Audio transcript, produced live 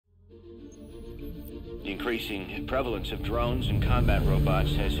increasing prevalence of drones and combat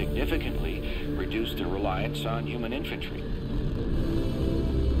robots has significantly reduced the reliance on human infantry.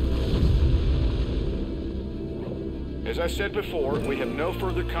 As I said before, we have no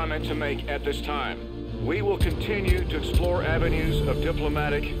further comment to make at this time. We will continue to explore avenues of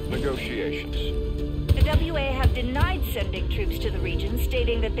diplomatic negotiations. The WA have denied sending troops to the region,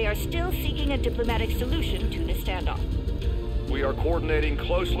 stating that they are still seeking a diplomatic solution to the standoff. We are coordinating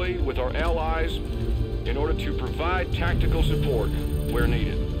closely with our allies in order to provide tactical support where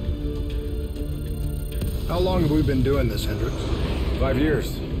needed. How long have we been doing this, Hendricks? 5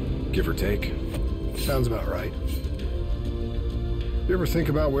 years, give or take. Sounds about right. You ever think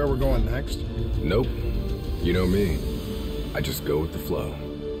about where we're going next? Nope. You know me. I just go with the flow.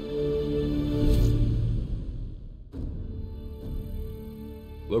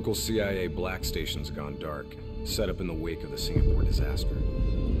 Local CIA black station's gone dark, set up in the wake of the Singapore disaster.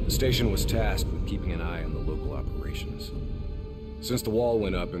 The station was tasked with keeping an eye on the local operations. Since the wall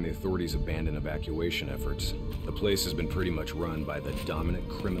went up and the authorities abandoned evacuation efforts, the place has been pretty much run by the dominant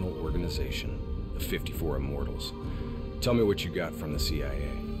criminal organization, the 54 Immortals. Tell me what you got from the CIA.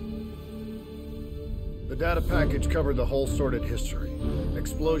 The data package covered the whole sordid history.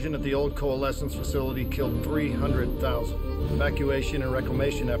 Explosion at the old Coalescence facility killed 300,000. Evacuation and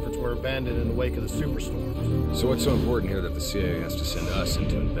reclamation efforts were abandoned in the wake of the superstorms. So what's so important here that the CIA has to send us in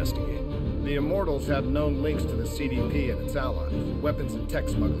to investigate? The Immortals have known links to the CDP and its allies. Weapons and tech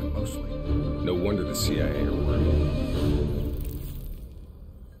smuggling, mostly. No wonder the CIA are worried.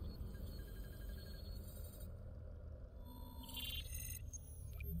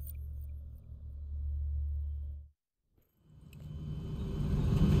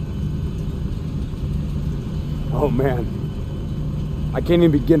 Oh man, I can't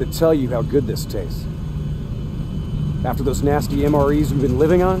even begin to tell you how good this tastes. After those nasty MREs we've been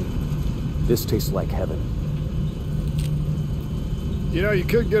living on, this tastes like heaven. You know, you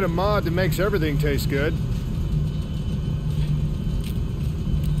could get a mod that makes everything taste good.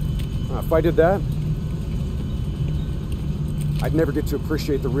 If I did that, I'd never get to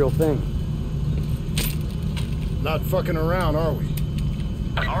appreciate the real thing. Not fucking around, are we?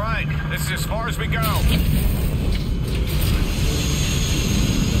 All right, this is as far as we go.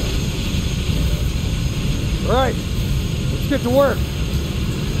 All right, let's get to work.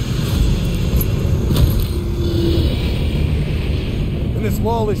 In this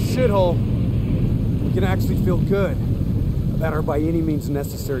lawless shithole, we can actually feel good about our by any means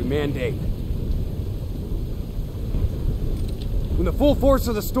necessary mandate. When the full force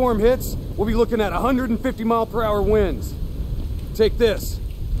of the storm hits, we'll be looking at 150-mile-per-hour winds. Take this.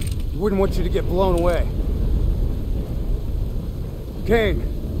 We wouldn't want you to get blown away. Kane,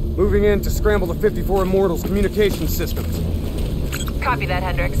 moving in to scramble the 54 Immortals communication systems. Copy that,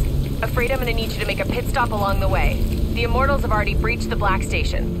 Hendricks. Afraid I'm gonna need you to make a pit stop along the way. The Immortals have already breached the Black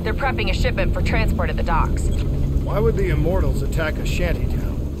Station. They're prepping a shipment for transport at the docks. Why would the Immortals attack a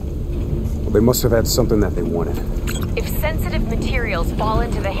shantytown? Well, they must have had something that they wanted. If sensitive materials fall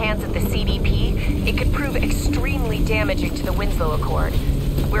into the hands of the CDP, it could prove extremely damaging to the Winslow Accord.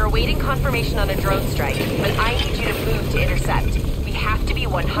 We're awaiting confirmation on a drone strike, but I need you to move to intercept. We have to be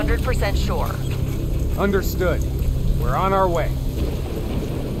 100% sure. Understood. We're on our way.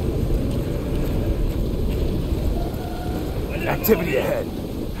 Activity ahead.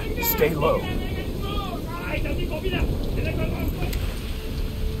 Stay low.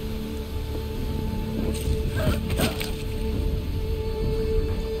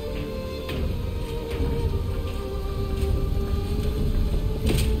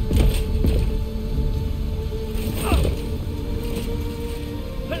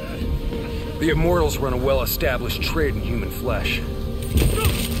 The Immortals run a well-established trade in human flesh.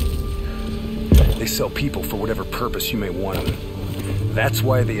 They sell people for whatever purpose you may want them. That's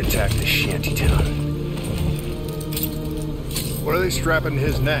why they attacked the shantytown. What are they strapping to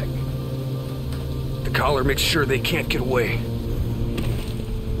his neck? The collar makes sure they can't get away.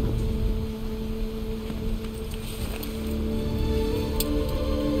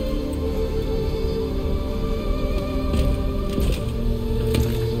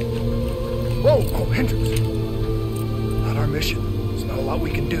 Whoa! Oh, Hendricks! Not our mission. There's not a lot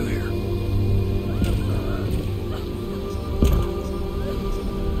we can do here.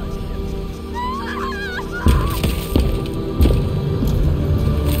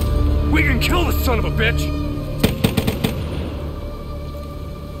 We can kill the son of a bitch!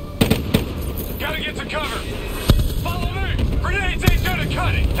 Gotta get to cover. Follow me. Grenades ain't gonna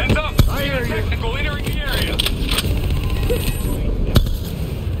cut it. Heads up. I hear you. Technical entering the area.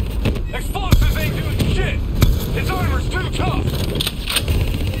 Explosives ain't doing shit. His armor's too tough.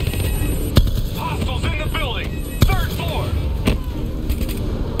 Hostiles in the building.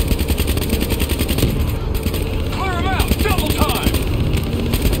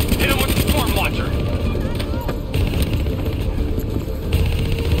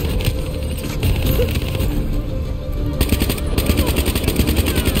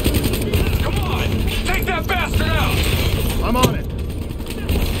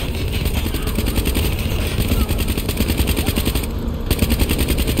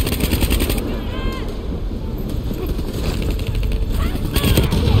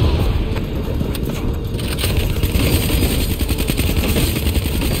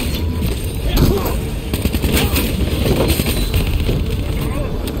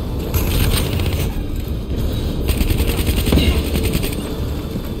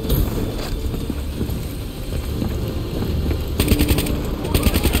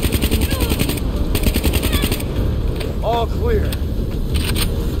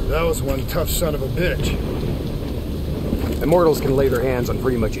 That was one tough son of a bitch. Immortals can lay their hands on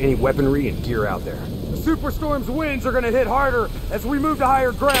pretty much any weaponry and gear out there. The Superstorm's winds are gonna hit harder as we move to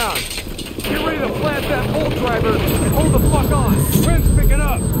higher ground. Get ready to plant that bolt driver and hold the fuck on. Wind's picking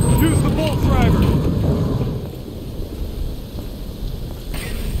up. Use the bolt driver.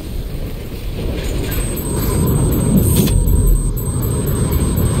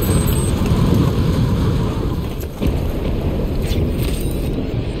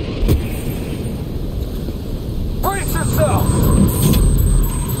 Brace yourself!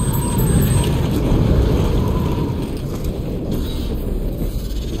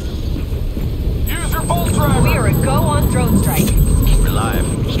 Use your bolt driver! We are a go on drone strike. We're live.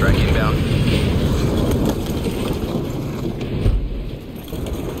 Strike inbound.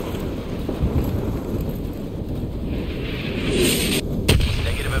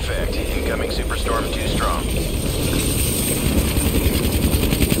 Negative effect. Incoming superstorm too strong.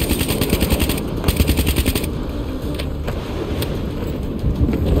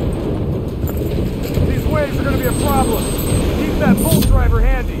 These waves are gonna be a problem. Keep that bolt driver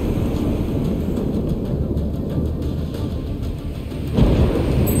handy.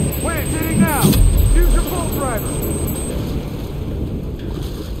 Waves hitting now. Use your bolt driver.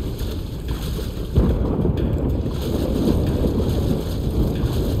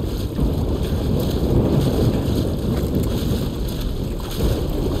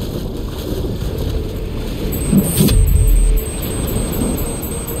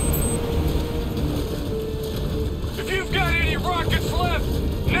 If you've got any rockets left,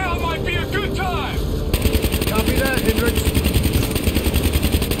 now might be a good time! Copy that, Hendricks.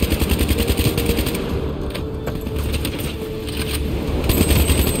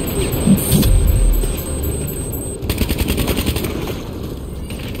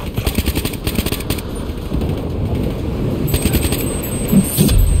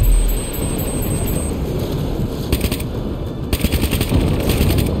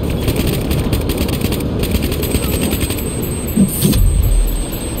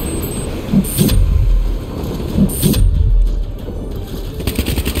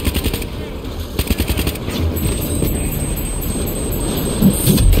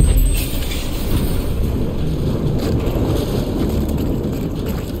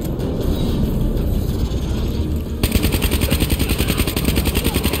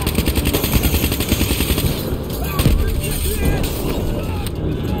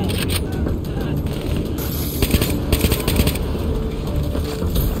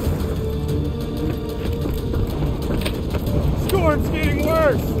 Storm's getting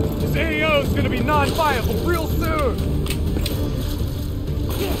worse. This AO's gonna be non-viable real soon.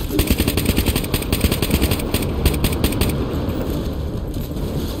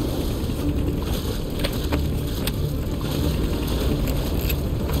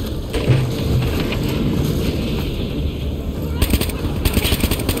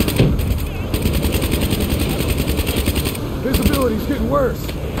 Visibility's getting worse.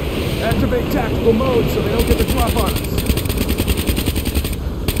 Activate tactical mode so they don't get the drop on us.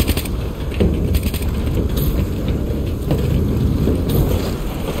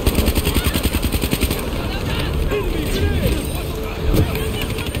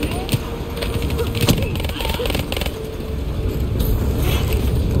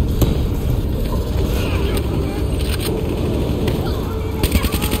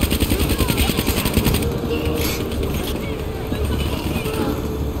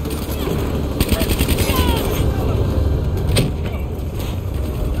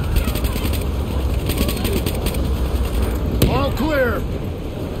 All clear.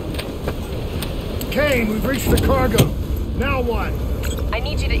 Kane, we've reached the cargo. Now what? I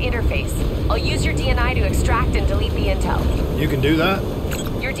need you to interface. I'll use your DNI to extract and delete the intel. You can do that?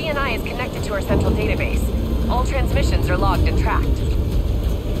 Your DNI is connected to our central database. All transmissions are logged and tracked.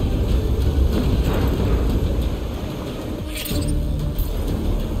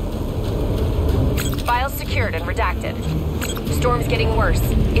 Files secured and redacted. Storm's getting worse.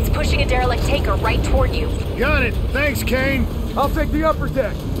 It's pushing a derelict tanker right toward you. Got it. Thanks, Kane. I'll take the upper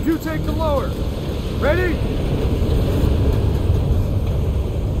deck. You take the lower. Ready?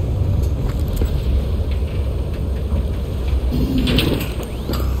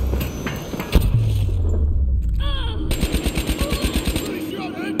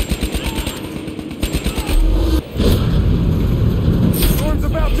 Storm's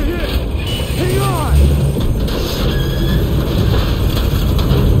about to hit. Hang on!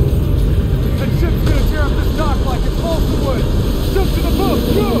 The ship's gonna tear up this dock like it's balsa wood. Jump to the boat,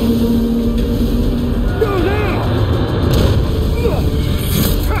 go! Go now!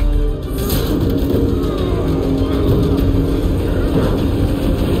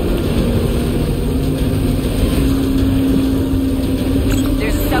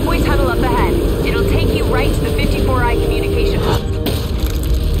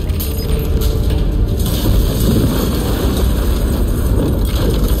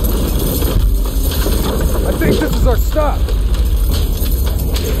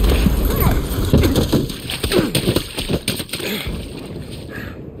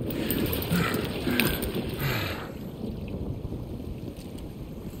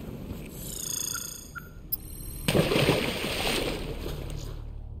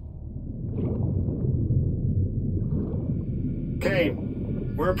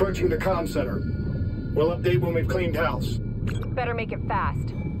 We're approaching the comm center. We'll update when we've cleaned house. Better make it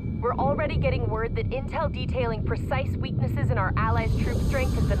fast. We're already getting word that intel detailing precise weaknesses in our allies' troop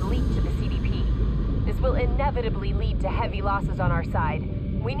strength has been leaked to the CDP. This will inevitably lead to heavy losses on our side.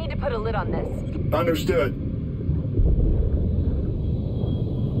 We need to put a lid on this. Understood.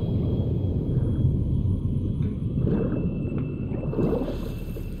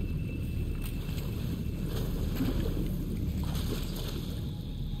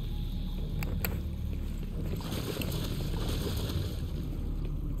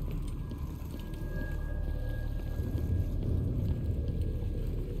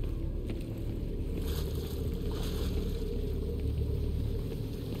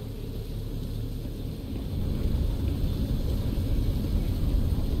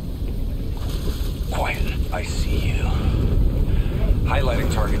 I see you.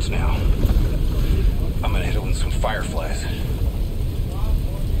 Highlighting targets now. I'm gonna hit it with some fireflies.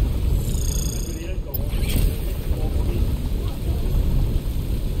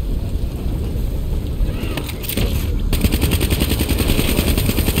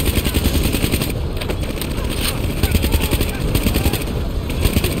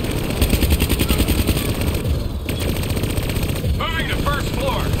 Moving to first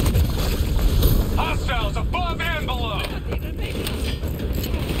floor. Hostiles above and below.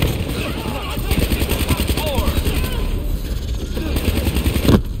 Floor.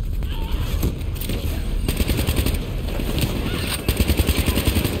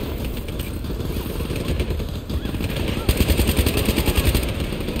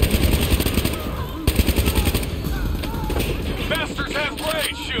 Bastards have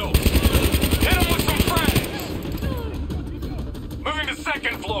blade shields. Hit them with some frags. Moving to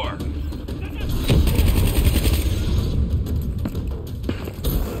second floor.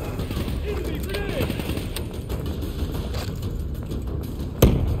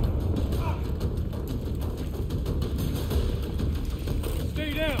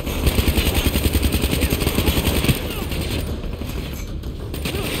 Stay down.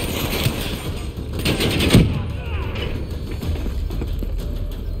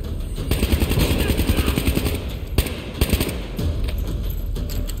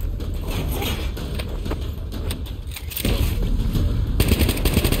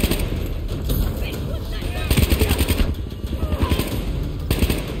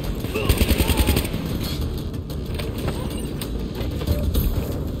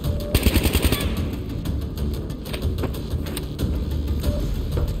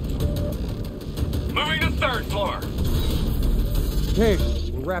 Moving to third floor. Hey,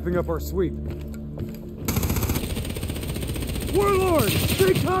 we're wrapping up our sweep. Warlord,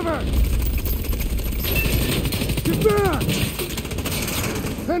 take cover! Get back!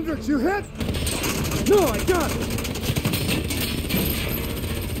 Hendricks, you hit? No, I got it!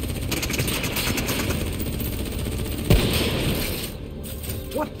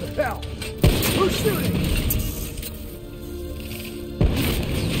 What the hell? Who's shooting?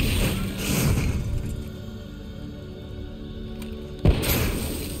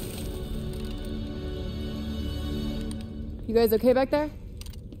 You guys okay back there?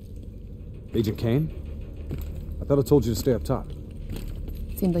 Agent Kane? I thought I told you to stay up top.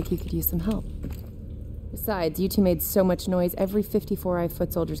 Seemed like you could use some help. Besides, you two made so much noise, every 54i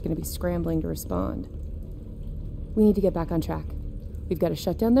foot soldier's gonna be scrambling to respond. We need to get back on track. We've got to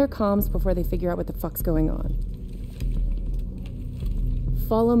shut down their comms before they figure out what the fuck's going on.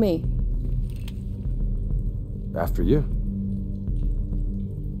 Follow me. After you.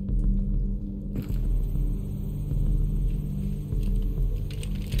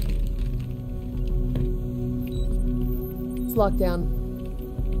 It's locked down.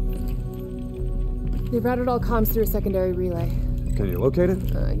 They've routed all comms through a secondary relay. Can you locate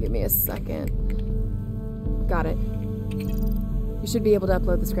it? Give me a second. Got it. You should be able to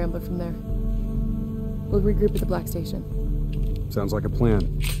upload the scrambler from there. We'll regroup at the Black Station. Sounds like a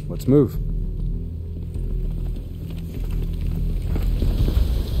plan. Let's move.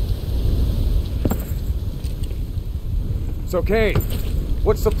 So, Kane,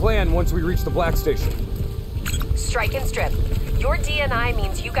 what's the plan once we reach the Black Station? Strike and strip. Your DNI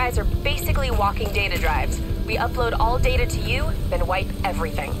means you guys are basically walking data drives. We upload all data to you, then wipe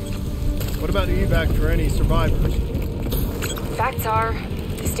everything. What about evac for any survivors? Facts are,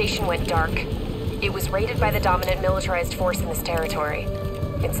 the station went dark. It was raided by the dominant militarized force in this territory.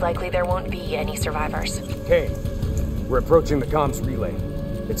 It's likely there won't be any survivors. Kane, we're approaching the comms relay.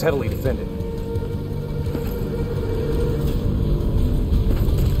 It's heavily defended.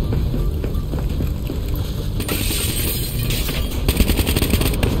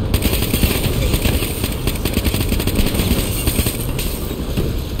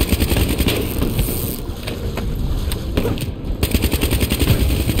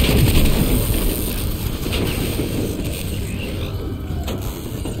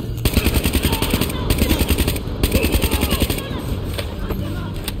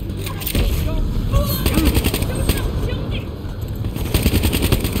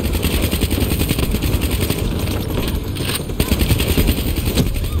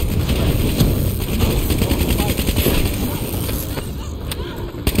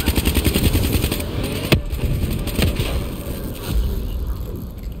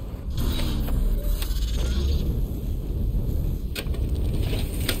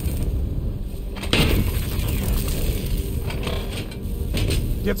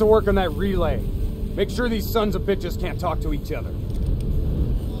 Get to work on that relay. Make sure these sons of bitches can't talk to each other.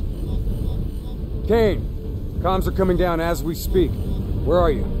 Kane, comms are coming down as we speak. Where are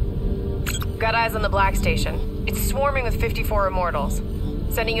you? Got eyes on the Black Station. It's swarming with 54 Immortals.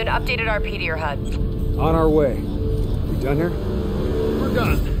 Sending you an updated RP to your HUD. On our way. We done here? We're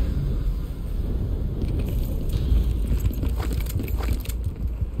done.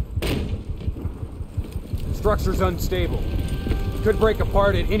 Structure's unstable. Could break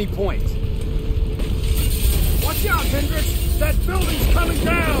apart at any point. Watch out, Hendricks! That building's coming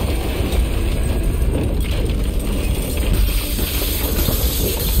down!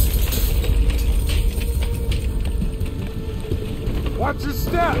 Watch your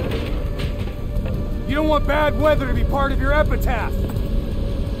step! You don't want bad weather to be part of your epitaph!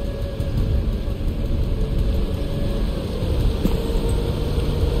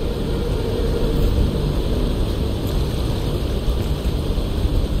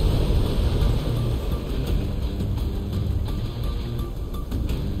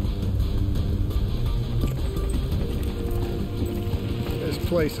 This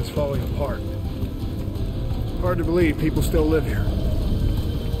place is falling apart. Hard to believe people still live here.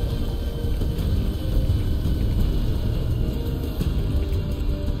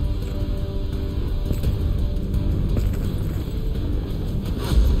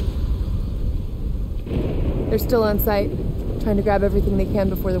 They're still on site, trying to grab everything they can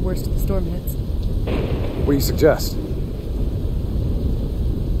before the worst of the storm hits. What do you suggest?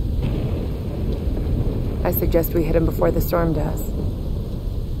 I suggest we hit them before the storm does.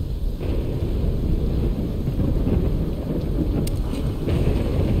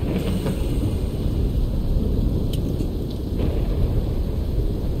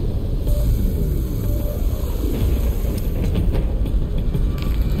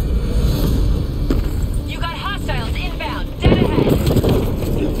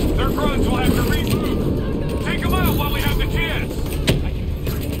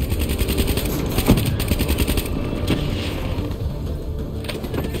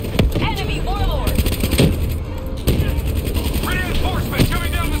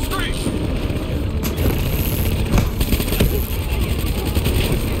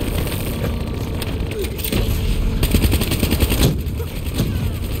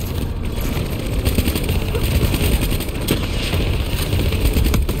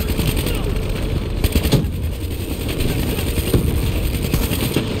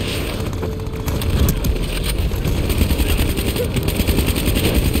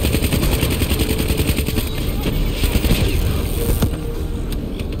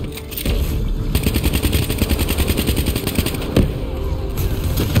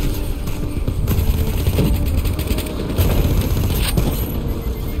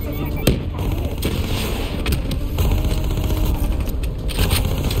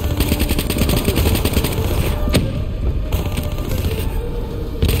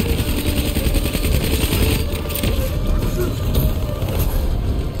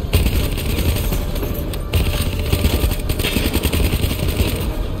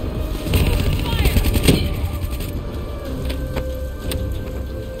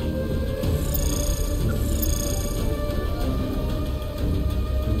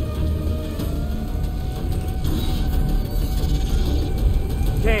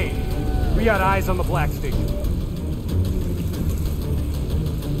 We got eyes on the Black Station.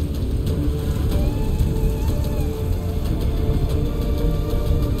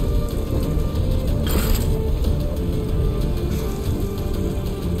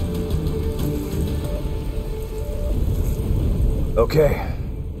 Okay.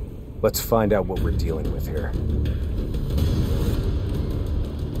 Let's find out what we're dealing with here.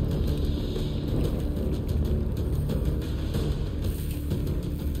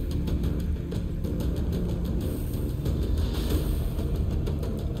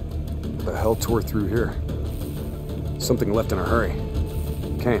 The hell tore through here? Something left in a hurry.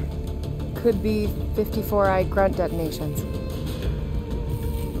 Kane. Could be 54i grunt detonations.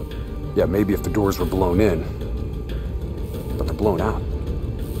 Yeah, maybe if the doors were blown in. But they're blown out.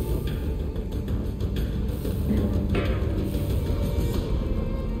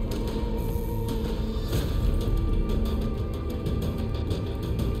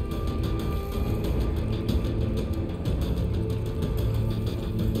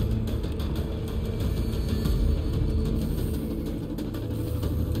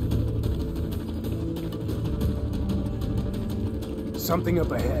 Something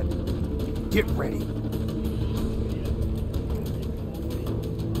up ahead. Get ready.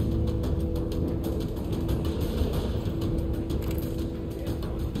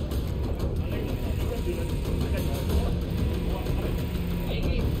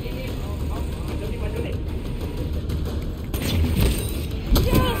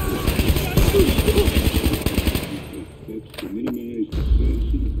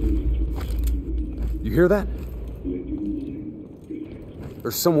 You hear that?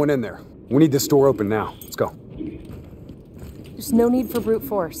 There's someone in there. We need this door open now. Let's go. There's no need for brute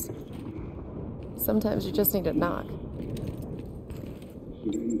force. Sometimes you just need to knock.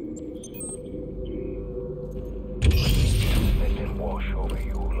 Let them wash over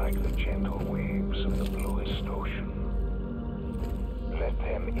you like the gentle waves of the bluest ocean. Let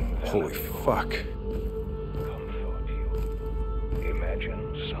them envelop Holy fuck. comfort you.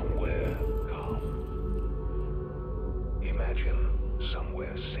 Imagine somewhere calm. Imagine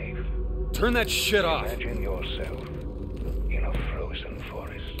somewhere safe. Turn that shit off. Imagine yourself in a frozen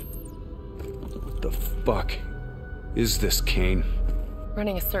forest. What the fuck is this, Kane?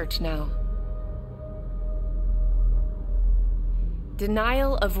 Running a search now.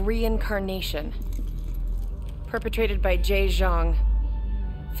 Denial of reincarnation. Perpetrated by Jay Zhang.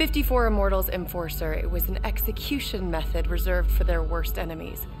 54 Immortals Enforcer. It was an execution method reserved for their worst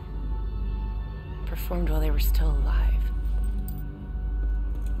enemies. Performed while they were still alive.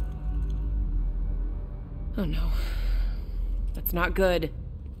 Oh no. That's not good.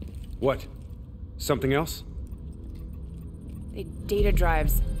 What? Something else? The data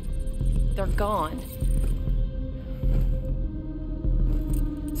drives. They're gone.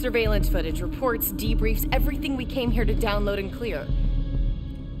 Surveillance footage, reports, debriefs, everything we came here to download and clear.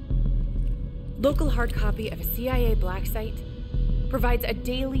 Local hard copy of a CIA black site provides a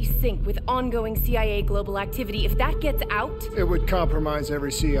daily sync with ongoing CIA global activity. If that gets out... It would compromise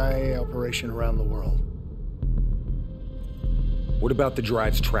every CIA operation around the world. What about the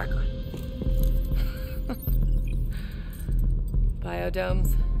drive's tracker?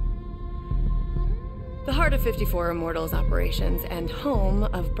 Biodomes. The heart of 54 Immortals operations and home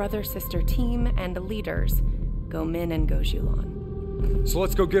of brother-sister team and leaders, Go Min and Go Julan. So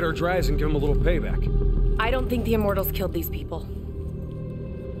let's go get our drives and give them a little payback. I don't think the Immortals killed these people.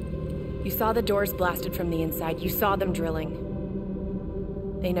 You saw the doors blasted from the inside. You saw them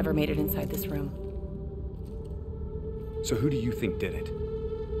drilling. They never made it inside this room. So who do you think did it?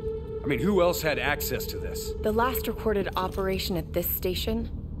 I mean, who else had access to this? The last recorded operation at this station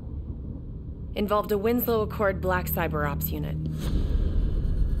involved a Winslow Accord Black Cyber Ops unit.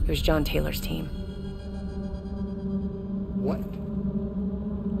 It was John Taylor's team. What?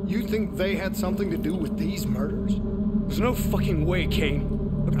 You think they had something to do with these murders? There's no fucking way,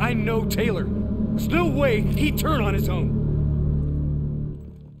 Kane. Look, I know Taylor. There's no way he'd turn on his own.